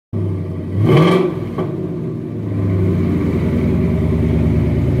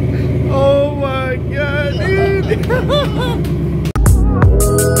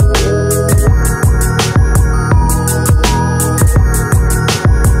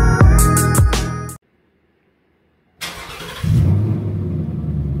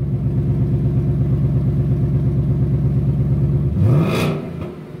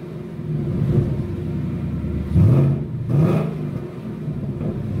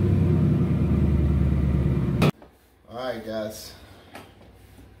Alright guys,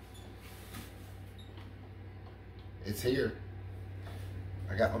 it's here.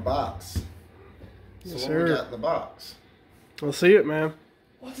 I got my box. So Yes, what we got in the box? We'll see it, man.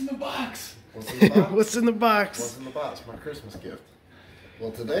 What's in the box? What's in the box? What's in the box? What's in the box? My Christmas gift.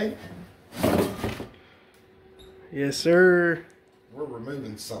 Well, today Yes, sir. we're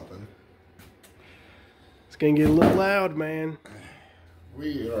removing something. It's gonna get a little loud, man.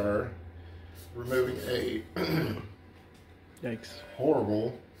 We are removing a Yikes.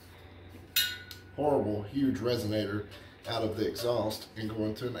 horrible, huge resonator out of the exhaust and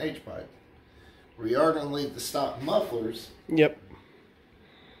going to an H-pipe. We are going to leave the stock mufflers Yep.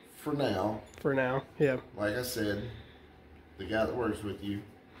 for now. For now, yeah. Like I said, the guy that works with you,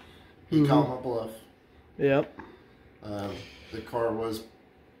 he called my bluff. Yep. The car was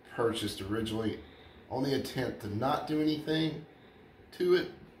purchased originally on the intent to not do anything to it,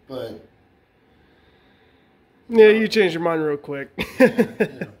 but Yeah, you changed your mind real quick.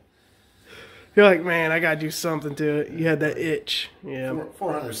 yeah. You're like, man, I gotta do something to it. You had that itch. Yeah.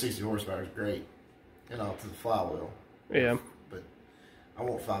 460 horsepower is great, you know, to the flywheel. Yeah. But I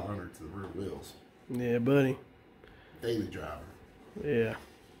want 500 to the rear wheels. Yeah, buddy. Daily driver Yeah.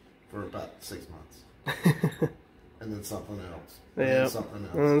 for about 6 months. And then something else. Yeah. And then something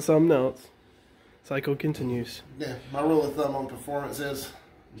else. And then something else. Cycle continues. Yeah, my rule of thumb on performance is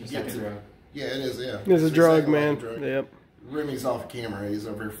you Just get like a to, drug. yeah, it is, yeah. It's a drug, exactly man. like a drug. Yep. Remy's off camera. He's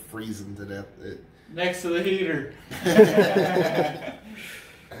over here freezing to death. Next to the heater.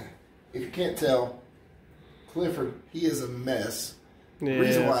 If you can't tell, Clifford, he is a mess. Yeah. The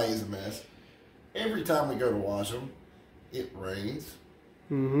reason why he's a mess, every time we go to wash him, it rains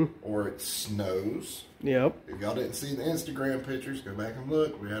or it snows. Yep. If y'all didn't see the Instagram pictures, go back and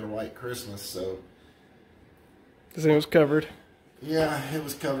look. We had a white Christmas, so This thing was covered. yeah, it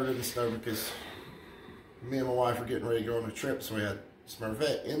was covered in the snow because me and my wife were getting ready to go on a trip, so we had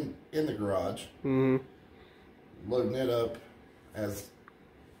Smurfette in the garage, loading it up as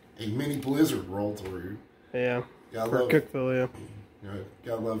a mini blizzard rolled through. Yeah. Gotta For love, Cookville, yeah. you know,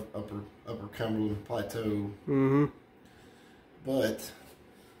 gotta love upper Cumberland Plateau. But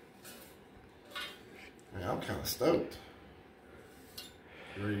man, I'm kind of stoked.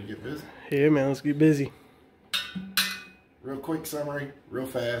 You ready to get busy? Yeah, man, let's get busy. Real quick summary, real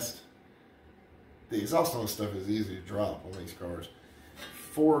fast. The exhaust on this stuff is easy to drop on these cars.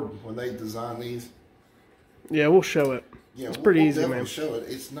 Ford, when they design these, Yeah, we'll show it. yeah, It's pretty easy, definitely man. show it.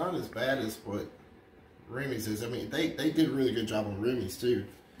 It's not as bad as what Remy's is. I mean, they did a really good job on Remy's too.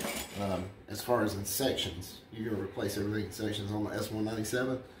 As far as in sections, you're gonna replace everything in sections on the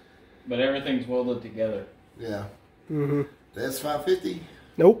S197. But everything's welded together. Yeah. The S550.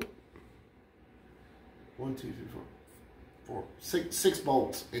 Nope. 1, 2, 3, 4, 6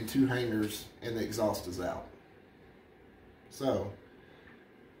 bolts and 2 hangers, and the exhaust is out. So,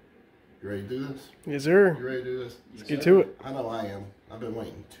 you ready to do this? Yes, sir. You ready to do this? Let's get to it. I know I am. I've been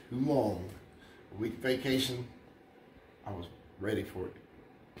waiting too long. A week vacation. I was ready for it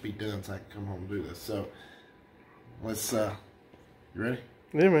to be done so I can come home and do this. So, let's, you ready?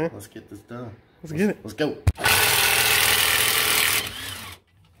 Yeah, man. Let's get this done. Let's get it. Let's go.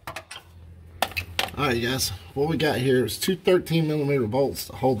 Alright guys, what we got here is two 13mm bolts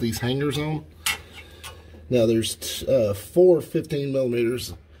to hold these hangers on. Now there's 4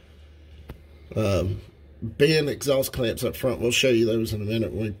 15mm band exhaust clamps up front. We'll show you those in a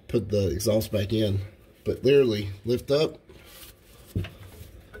minute when we put the exhaust back in. But literally lift up,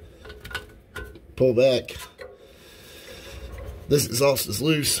 pull back. This exhaust is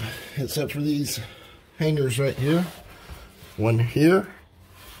loose except for these hangers right here. One here.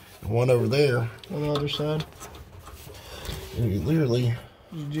 One over there. On the other side. And you literally,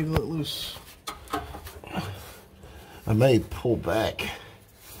 Just jiggle it loose. I may pull back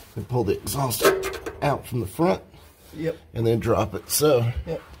and pull the exhaust out from the front. Yep. And then drop it. So,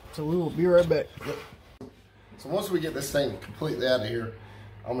 Yep. So we will be right back. so once we get this thing completely out of here,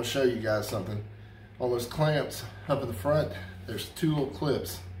 I'm going to show you guys something. On those clamps up in the front, there's 2 little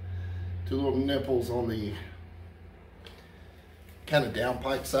clips. 2 little nipples on the kind of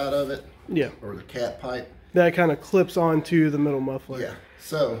downpipe side of it. Yeah. Or the cat pipe. That kind of clips onto the middle muffler. Yeah.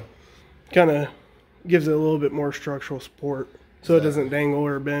 So, Kind of gives it a little bit more structural support. So it doesn't dangle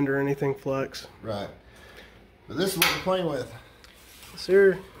or bend or anything flex. right. But this is what we're playing with.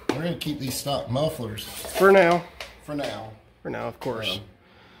 Sir. We're going to keep these stock mufflers For now. for now. For now, of course.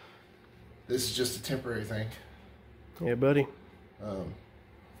 This is just a temporary thing. Yeah, buddy.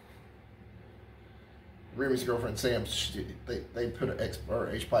 Remy's girlfriend Sam, they put an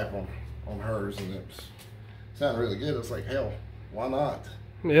H pipe on hers, and it sounded really good. I was like, hell, why not?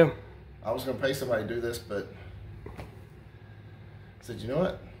 Yeah. I was gonna pay somebody to do this, but I said, you know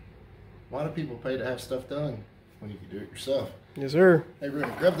what? Why do people pay to have stuff done when you can do it yourself? Yes, sir. Hey, we're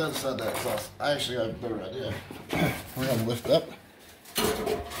gonna grab the other side of that exhaust. I actually have a better idea. We're gonna lift up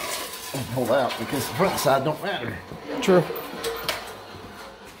and pull out because the front side don't matter. True.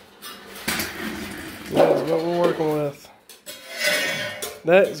 That is what we're working with.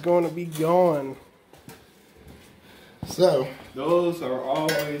 That is going to be gone. So, Those are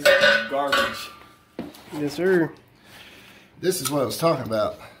always garbage. Yes, sir. this is what I was talking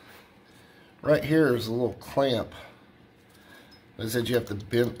about. Right here is a little clamp. They said you have to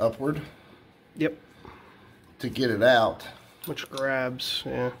bend upward Yep. to get it out. Which grabs,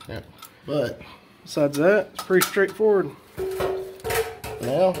 yeah. Yeah. But Besides that, it's pretty straightforward.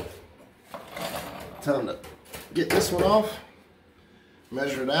 now, time to get this one off,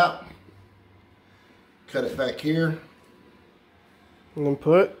 measure it out, cut it back here, And then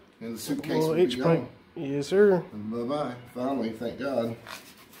put and the a suitcase little will be H-pipe. gone. Yes, sir. And bye-bye. Finally, thank God.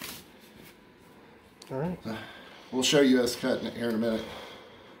 All right. We'll show you us cutting it here in a minute.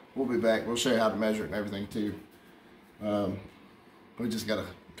 We'll be back. We'll show you how to measure it and everything too. We just got a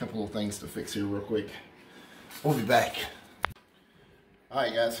couple of things to fix here real quick. We'll be back.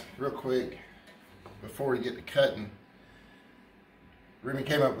 Alright guys, real quick, before we get to cutting, Remy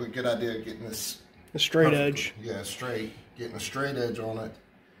came up with a good idea of getting this The straight perfect. edge. Yeah, straight. Getting a straight edge on it.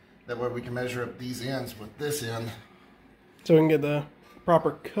 That way we can measure up these ends with this end So we can get the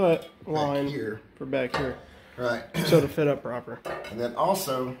proper cut line here. for back here. Right. So to fit up proper. And then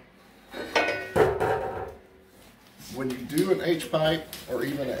also, when you do an H pipe or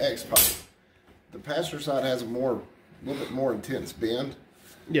even an X pipe, the passenger side has a little bit more intense bend.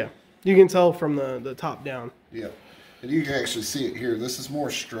 Yeah. You can tell from the top down. Yeah. And you can actually see it here. This is more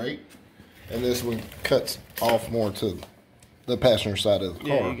straight, and this one cuts off more to the passenger side of the car.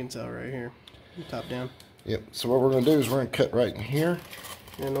 Yeah, you can tell right here. Top down. Yep. So what we're going to do is we're going to cut right in here.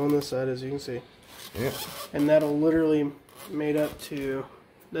 And on this side, as you can see. Yep. And that'll literally made up to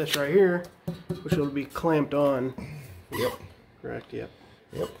this right here, which will be clamped on. Yep. Correct, yep.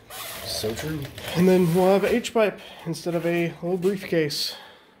 Yep. So true. And then we'll have an H-pipe instead of a little briefcase.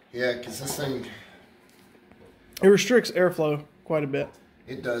 Yeah, because this thing, It restricts airflow quite a bit.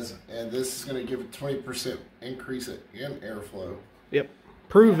 it does. And this is going to give a 20% increase in airflow. Yep.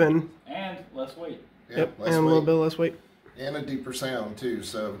 Proven. And less weight. Yep. less And a little weight. bit less weight. And a deeper sound too.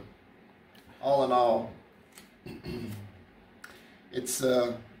 So all in all, it's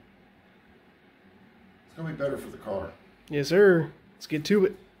gonna be better for the car. Yes, sir. Let's get to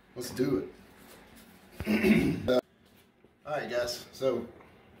it. Let's do it. All right, guys. So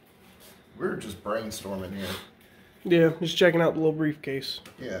we're just brainstorming here. Yeah, just checking out the little briefcase.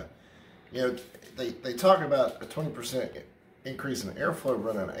 Yeah, you know, they talk about a 20% increase in airflow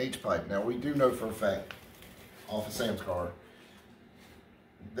running an H pipe. Now we do know for a fact, off of Sam's car,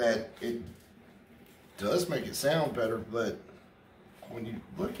 that it does make it sound better, but when you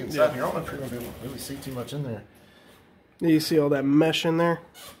look inside here, I don't know if you're going to be able to really see too much in there. You see all that mesh in there?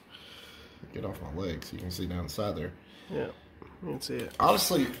 Get off my legs so you can see down inside there. Yeah, you can see it.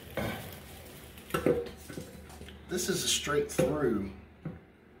 Honestly, this is a straight through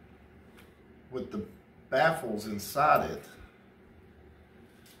with the baffles inside it.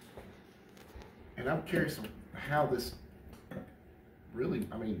 And I'm curious how this really,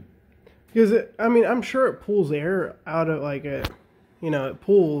 I mean... Because, I'm sure it pulls air out of, like, it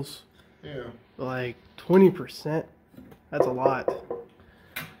pulls, Yeah. like, 20%. That's a lot.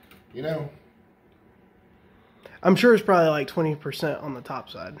 You know, I'm sure it's probably, like, 20% on the top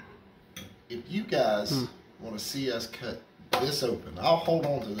side. if you guys want to see us cut this open, I'll hold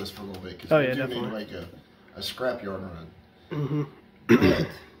on to this for a little bit because Oh, we yeah, do definitely. need to make a scrapyard run. Mm-hmm. But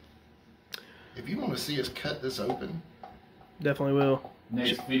if you want to see us cut this open, Definitely will.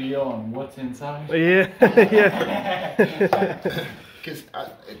 Next video on what's inside. Yeah, yeah. because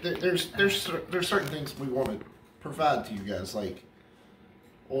there's certain things we want to provide to you guys, like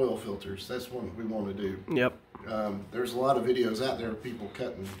oil filters. That's one we want to do. Yep. There's a lot of videos out there of people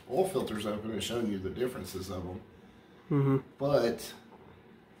cutting oil filters open and showing you the differences of them. Mm-hmm. But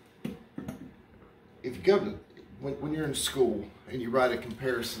if you go to when you're in school and you write a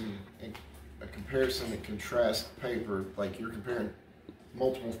comparison and contrast paper, like you're comparing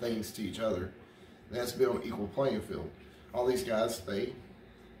multiple things to each other, it has to be on an equal playing field. All these guys, they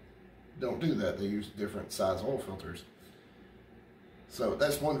don't do that. They use different size oil filters. So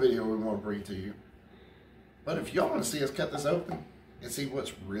that's one video we want to bring to you. But if y'all want to see us cut this open and see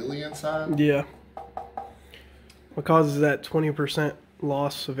what's really inside, Yeah. What causes that 20%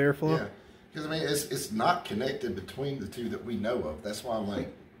 loss of airflow? yeah, because I mean it's not connected between the two that we know of. That's why I'm like,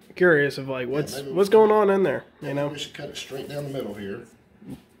 curious of like what's going on in there. You know, we should cut it straight down the middle here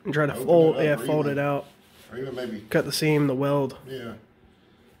and try to fold it out, or even maybe cut the seam, the weld. Yeah,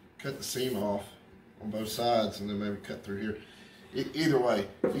 cut the seam off on both sides, and then maybe cut through here. Either way,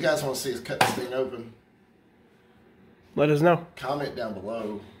 if you guys want to see us cut this thing open, let us know. Comment down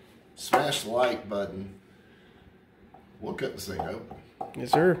below. Smash the like button. We'll cut this thing open.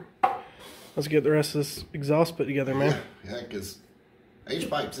 Yes, sir. Let's get the rest of this exhaust put together, man. Yeah, because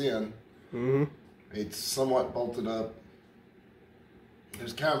H-pipe's in. Mm-hmm. It's somewhat bolted up.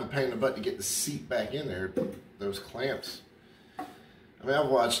 There's kind of a pain in the butt to get the seat back in there. Those clamps. I mean, I've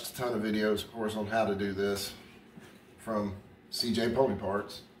watched a ton of videos, of course, on how to do this from CJ Pony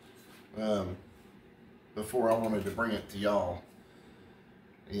Parts before I wanted to bring it to y'all.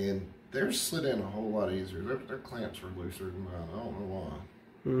 And they're slid in a whole lot easier. Their clamps were looser than mine. I don't know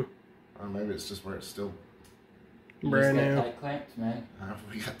why. Or maybe it's just where it's still brand new. Tight clamps, man.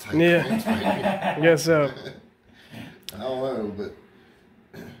 We got tight clamps, maybe. I guess so. I don't know,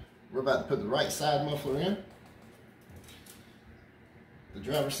 but we're about to put the right side muffler in. The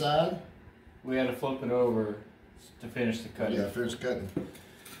driver's side. We had to flip it over to finish the cutting. Yeah, finish cutting.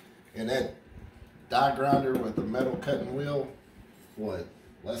 And that die grinder with the metal cutting wheel, what,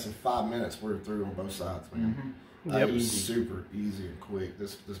 less than 5 minutes we're through on both sides, man. It was super easy and quick.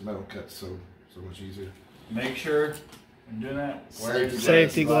 This metal cut's so much easier. Make sure when doing that, wear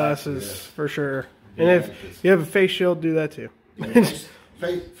safety glasses for sure. And if you have a face shield, do that too. Yeah,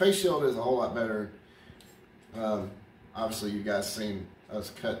 face shield is a whole lot better. Obviously, you guys seen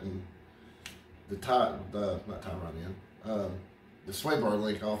us cutting the sway bar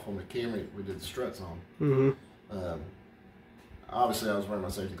link off on the Camry we did the struts on. Obviously, I was wearing my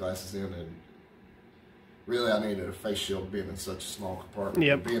safety glasses in, and really, I needed a face shield being in such a small compartment.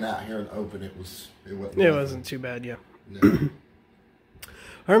 Yep. Being out here in the open, it wasn't too bad, yeah. No.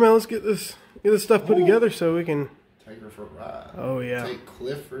 All right, man, let's get this stuff put together so we can take her for a ride. Oh yeah. Take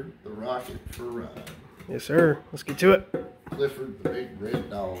Clifford the Rocket for a ride. Yes, sir. Let's get to it. Clifford the big red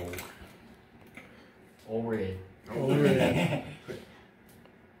dog. All red. All red.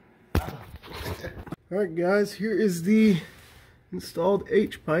 All right, guys. Here is the installed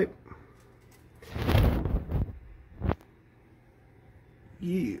H-pipe.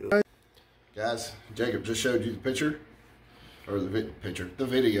 Yeah. Guys, Jacob just showed you the picture, or the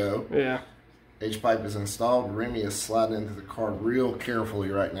video. Yeah. H-pipe is installed. Remy is sliding into the car real carefully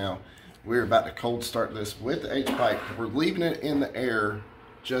right now. We're about to cold start this with the H-pipe. We're leaving it in the air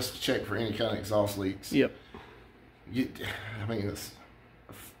just to check for any kind of exhaust leaks. Yep. I mean, it's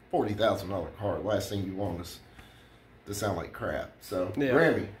a $40,000 car. The last thing you want is to sound like crap. So, yeah.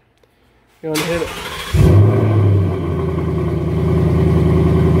 Remy, you want to hit it?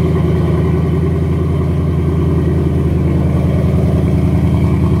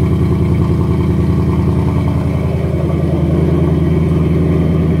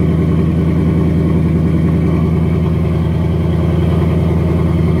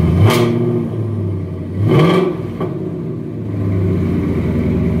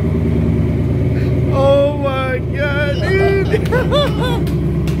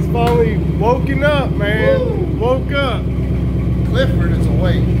 It's finally woken up, man. Woo. Woke up. Clifford is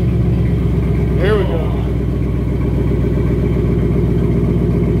awake. There we go.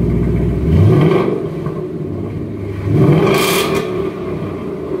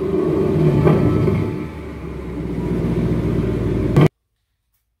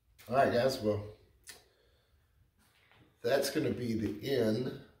 Alright guys, well, that's going to be the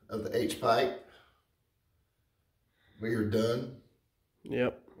end of the H-pipe. We are done.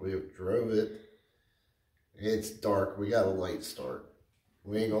 Yep. We drove it. It's dark. We got a late start.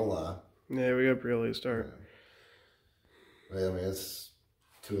 We ain't gonna lie. Yeah, we got a pretty late start. Yeah. Well, I mean, it's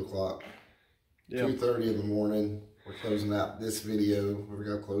 2 o'clock. Yep. 2:30 in the morning. We're closing out this video. We're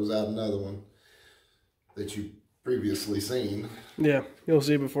gonna close out another one that you've previously seen. Yeah, you'll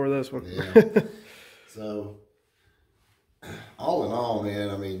see before this one. Yeah. So, all in all,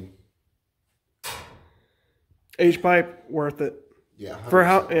 man, I mean, H-pipe, worth it. Yeah. For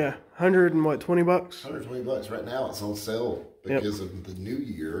how? Yeah, 120 bucks. 120 bucks right now. It's on sale because of the new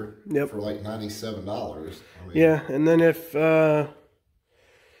year. Yep. For like $97. I mean, yeah, and then if I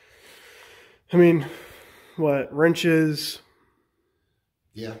mean, what wrenches?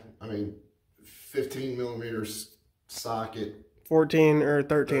 Yeah, I mean, 15 millimeters socket. 14 or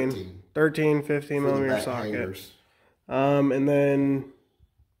 13. 13, 15 millimeter socket. Hangers. And then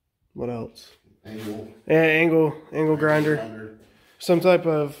what else? Angle. Yeah, angle grinder. Some type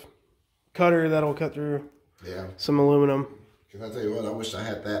of cutter that'll cut through. Yeah. Some aluminum. Can I tell you what? I wish I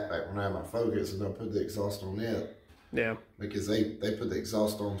had that back when I had my Focus and I put the exhaust on it. Yeah. Because they put the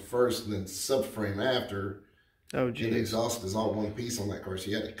exhaust on first and then subframe after. Oh, And the geez. exhaust is all one piece on that car, so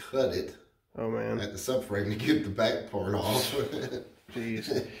you had to cut it Oh, man. at the subframe to get the back part off.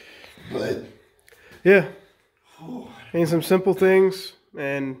 Jeez. But yeah. And some simple things,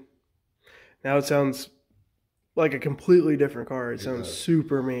 and now it sounds like a completely different car. It sounds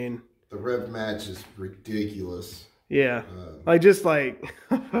super mean. the rev match is ridiculous. Yeah.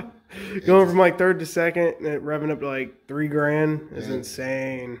 Going from like third to second and revving up to like $3,000 is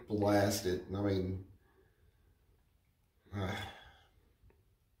insane. Blasted. I mean,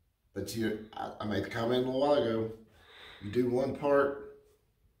 but I made the comment a little while ago. You do one part,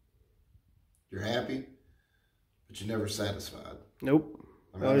 you're happy, but you're never satisfied. Nope.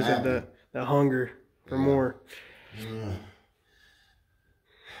 I always have that hunger for more.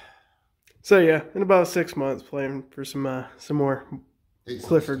 So yeah, in about 6 months, playing for some more Exhaust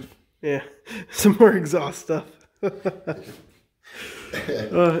Clifford, stuff. yeah, some more exhaust stuff. In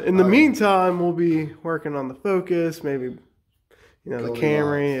the meantime, we'll be working on the Focus, maybe the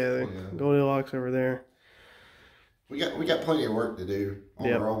Camry, Goldilocks over there. We got plenty of work to do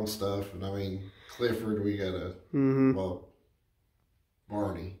on our own stuff, and I mean Clifford, we gotta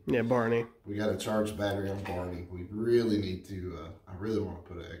Barney. Yeah, Barney. We got to charge the battery on Barney. We really need to. I really want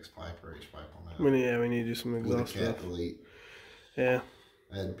to put an X pipe or H pipe on that. We need to do some exhaust with a Cat stuff. Elite. Yeah.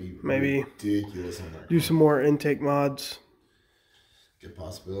 That'd be maybe ridiculous on that. Do some more intake mods. Good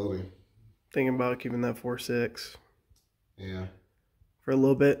possibility. Thinking about keeping that 4.6. Yeah. For a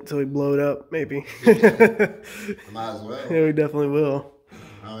little bit until we blow it up, maybe. Might as well. Yeah, we definitely will.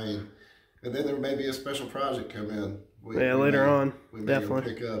 I mean, and then there may be a special project come in. Later on. We may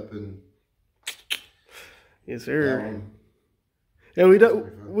Definitely. pick up and. Yes, sir. Yeah, we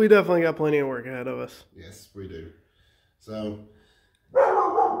definitely got plenty of work ahead of us. Yes, we do. So.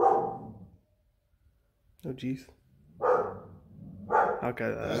 Oh, jeez.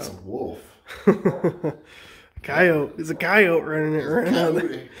 Okay. That's a wolf. Coyote. It's a coyote running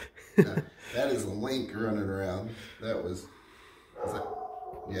around. That is a Link running around. That's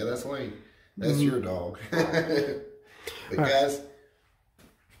Link. That's your dog. But guys,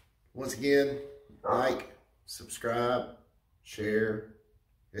 once again, like, subscribe, share,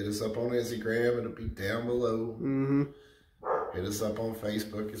 hit us up on Instagram. It'll be down below. Hit us up on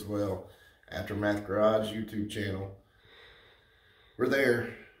Facebook as well. Aftermath Garage YouTube channel. We're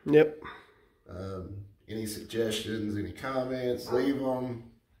there. Yep. Any suggestions, any comments, leave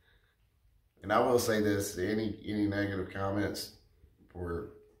them. And I will say this, any negative comments,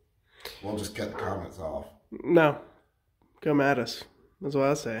 we'll just cut the comments off. No. Come at us. That's what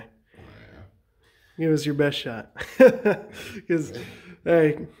I say. Yeah. Give us your best shot. Because,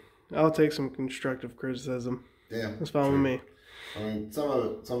 hey, I'll take some constructive criticism. Yeah. That's fine with me. I mean, some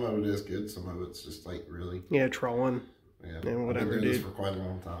of it is good. Some of it's just like really. Yeah, trolling. Yeah. And whatever, I've been doing dude. this for quite a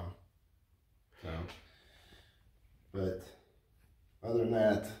long time. So, but other than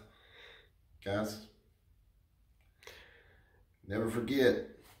that, guys, never forget,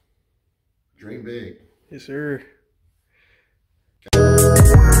 dream big. Yes, sir.